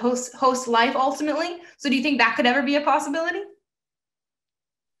be able to host life ultimately? So do you think that could ever be a possibility?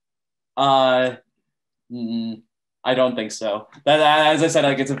 I don't think so. As I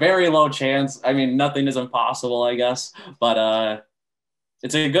said, it's a very low chance. I mean, nothing is impossible, I guess, but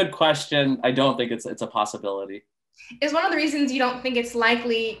it's a good question. I don't think it's a possibility. Is one of the reasons you don't think it's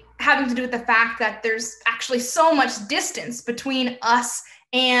likely having to do with the fact that there's actually so much distance between us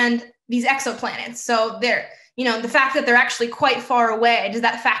and these exoplanets? So the fact that they're actually quite far away, does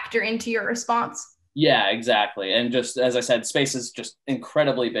that factor into your response? Yeah, exactly. And just as I said, space is just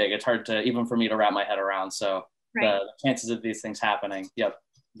incredibly big. It's hard to, even for me to wrap my head around. So right. The chances of these things happening, yep,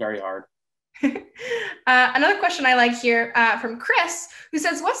 very hard. Another question I like here from Chris, who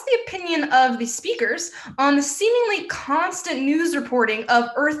says, what's the opinion of the speakers on the seemingly constant news reporting of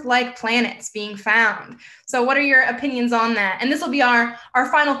Earth-like planets being found? So what are your opinions on that? And this will be our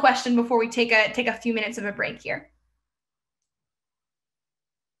final question before we take a few minutes of a break here.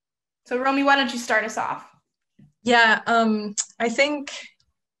 So Romy, why don't you start us off? Yeah, I think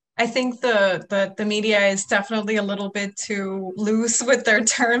the media is definitely a little bit too loose with their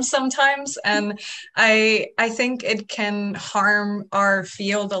terms sometimes, and I think it can harm our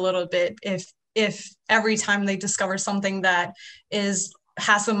field a little bit if every time they discover something that has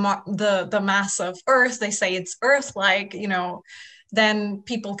the mass of Earth, they say it's Earth-like, then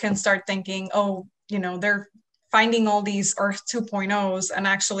people can start thinking, oh, they're finding all these Earth 2.0s and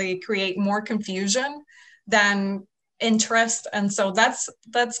actually create more confusion than interest. And so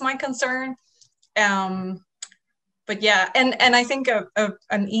that's my concern. But yeah, and I think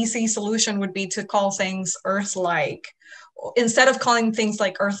an easy solution would be to call things Earth-like instead of calling things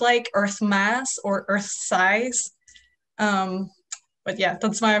like Earth-like, Earth mass or Earth size. But yeah,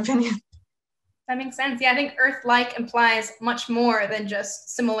 that's my opinion. That makes sense. Yeah, I think Earth-like implies much more than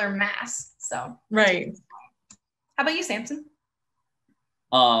just similar mass. So right. How about you, Samson?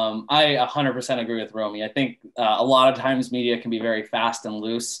 I 100% agree with Romy. I think a lot of times media can be very fast and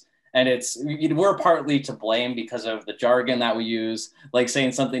loose, and we're partly to blame because of the jargon that we use, like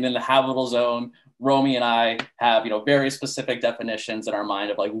saying something in the habitable zone. Romy and I have, very specific definitions in our mind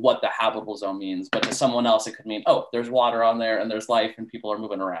of like what the habitable zone means, but to someone else it could mean, oh, there's water on there and there's life and people are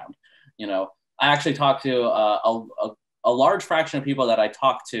moving around. I actually talked to a large fraction of people that I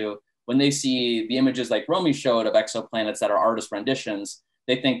talk to when they see the images like Romy showed of exoplanets that are artist renditions.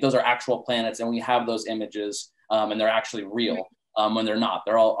 They think those are actual planets, and we have those images, and they're actually real when they're not.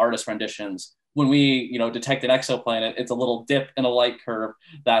 They're all artist renditions. When we, detect an exoplanet, it's a little dip in a light curve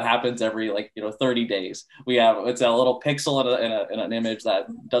that happens every 30 days. It's a little pixel in an image that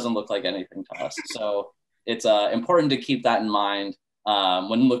doesn't look like anything to us. So it's important to keep that in mind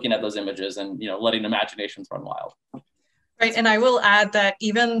when looking at those images and letting imaginations run wild. Right, and I will add that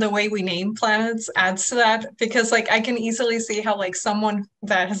even the way we name planets adds to that, because I can easily see how someone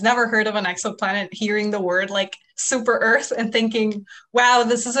that has never heard of an exoplanet hearing the word super Earth and thinking, wow,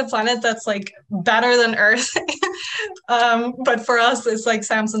 this is a planet that's better than Earth. But for us, it's like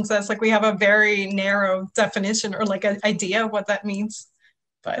Samson says, we have a very narrow definition or an idea of what that means.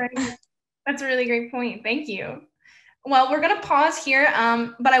 But right. That's a really great point. Thank you. Well, we're going to pause here,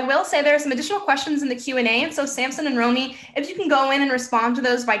 but I will say there are some additional questions in the Q&A. And so Samson and Romy, if you can go in and respond to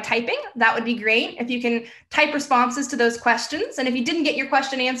those by typing, that would be great. If you can type responses to those questions. And if you didn't get your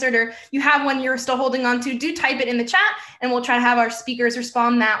question answered or you have one you're still holding on to, do type it in the chat and we'll try to have our speakers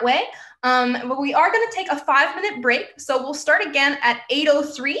respond that way. But we are going to take a 5-minute break. So we'll start again at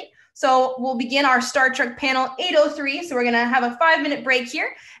 8:03. So we'll begin our Star Trek panel 8:03. So we're going to have a 5-minute break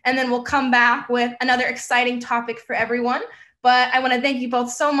here, and then we'll come back with another exciting topic for everyone. But I want to thank you both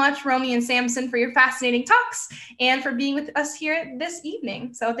so much, Romy and Samson, for your fascinating talks and for being with us here this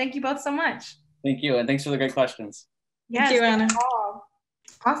evening. So thank you both so much. Thank you. And thanks for the great questions. Yes, thank you, Anna.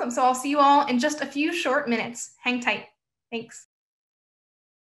 Awesome. So I'll see you all in just a few short minutes. Hang tight. Thanks.